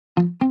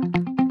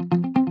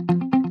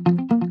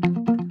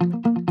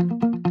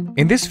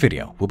In this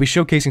video, we'll be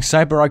showcasing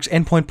CyberArk's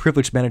Endpoint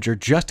Privilege Manager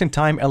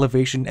just-in-time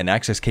elevation and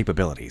access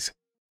capabilities.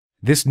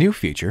 This new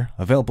feature,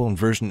 available in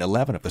version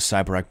 11 of the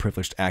CyberArk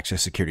Privileged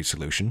Access Security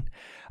Solution,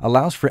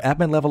 allows for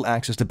admin-level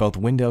access to both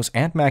Windows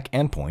and Mac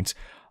endpoints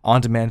on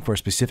demand for a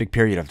specific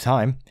period of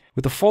time,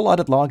 with a full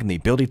audit log and the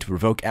ability to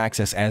revoke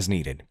access as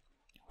needed.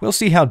 We'll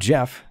see how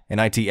Jeff, an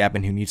IT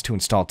admin who needs to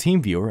install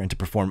TeamViewer and to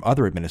perform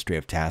other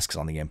administrative tasks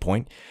on the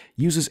endpoint,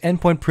 uses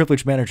Endpoint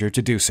Privilege Manager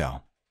to do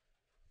so.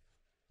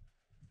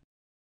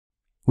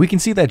 We can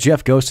see that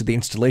Jeff goes to the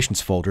installations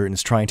folder and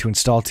is trying to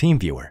install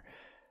TeamViewer,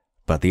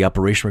 but the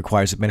operation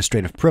requires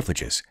administrative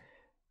privileges,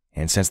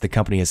 and since the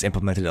company has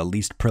implemented a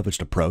least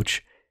privileged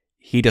approach,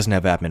 he doesn't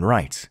have admin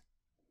rights.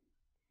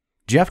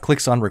 Jeff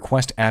clicks on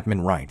Request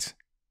Admin Rights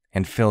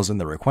and fills in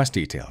the request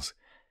details.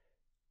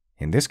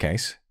 In this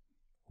case,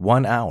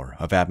 1 hour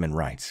of admin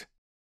rights.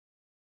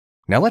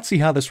 Now let's see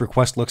how this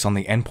request looks on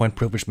the Endpoint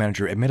Privilege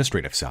Manager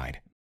administrative side.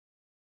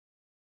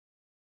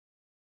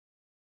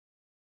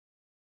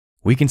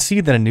 We can see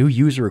that a new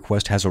user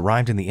request has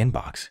arrived in the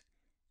inbox,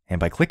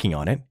 and by clicking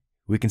on it,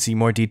 we can see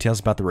more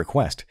details about the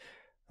request,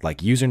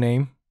 like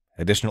username,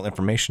 additional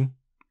information,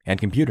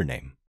 and computer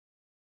name.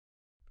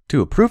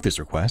 To approve this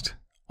request,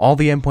 all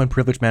the Endpoint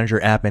Privilege Manager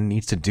admin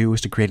needs to do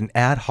is to create an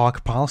ad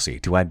hoc policy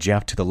to add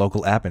Jeff to the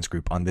local admins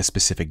group on this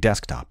specific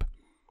desktop.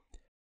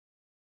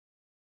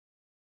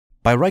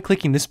 By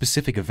right-clicking this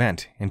specific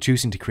event and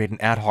choosing to create an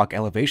ad hoc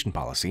elevation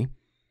policy,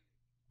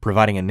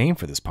 providing a name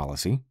for this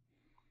policy,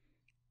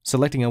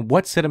 selecting on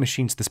what set of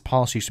machines this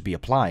policy should be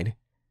applied,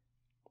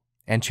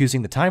 and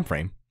choosing the time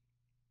frame,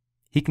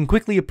 he can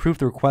quickly approve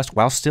the request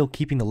while still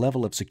keeping the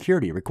level of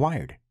security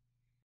required.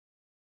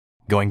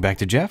 Going back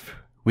to Jeff,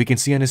 we can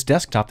see on his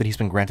desktop that he's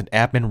been granted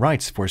admin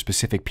rights for a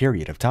specific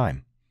period of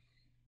time.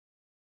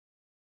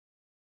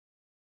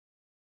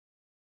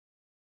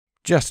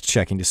 Just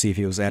checking to see if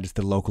he was added to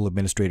the local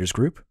administrators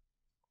group,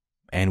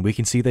 and we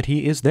can see that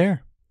he is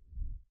there.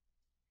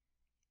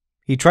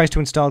 He tries to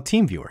install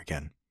TeamViewer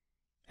again,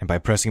 and by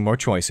pressing more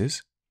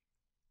choices,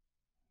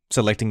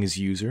 selecting his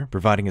user,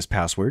 providing his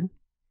password,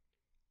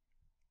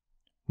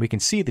 we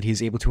can see that he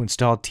is able to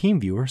install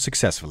TeamViewer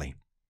successfully.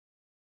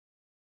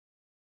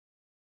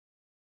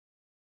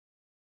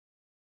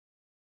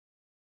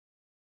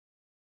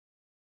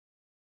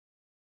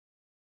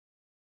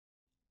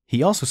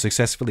 He also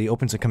successfully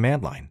opens a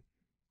command line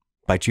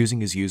by choosing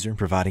his user and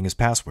providing his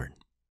password.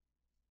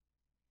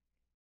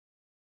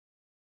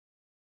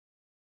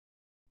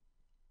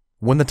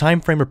 When the time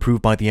frame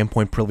approved by the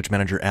Endpoint Privilege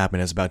Manager admin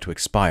is about to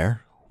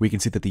expire, we can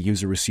see that the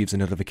user receives a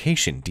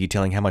notification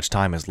detailing how much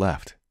time is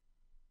left.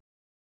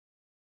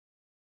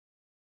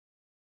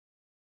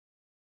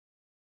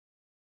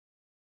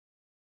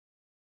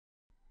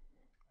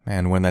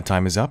 And when that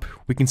time is up,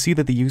 we can see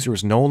that the user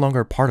is no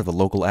longer part of the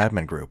local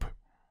admin group.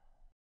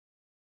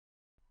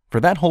 For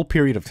that whole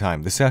period of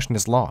time, the session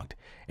is logged,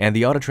 and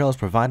the audit trail is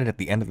provided at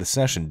the end of the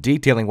session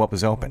detailing what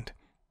was opened,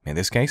 in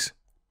this case,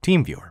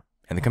 TeamViewer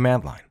and the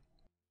command line.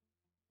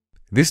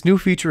 This new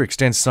feature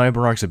extends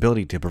CyberArk's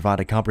ability to provide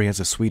a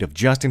comprehensive suite of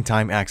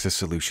just-in-time access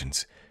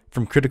solutions,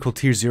 from critical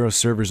Tier 0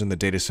 servers in the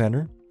data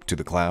center, to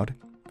the cloud,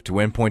 to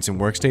endpoints and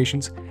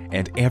workstations,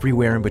 and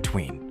everywhere in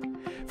between.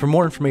 For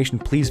more information,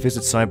 please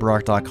visit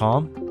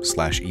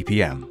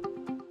cyberark.com/EPM.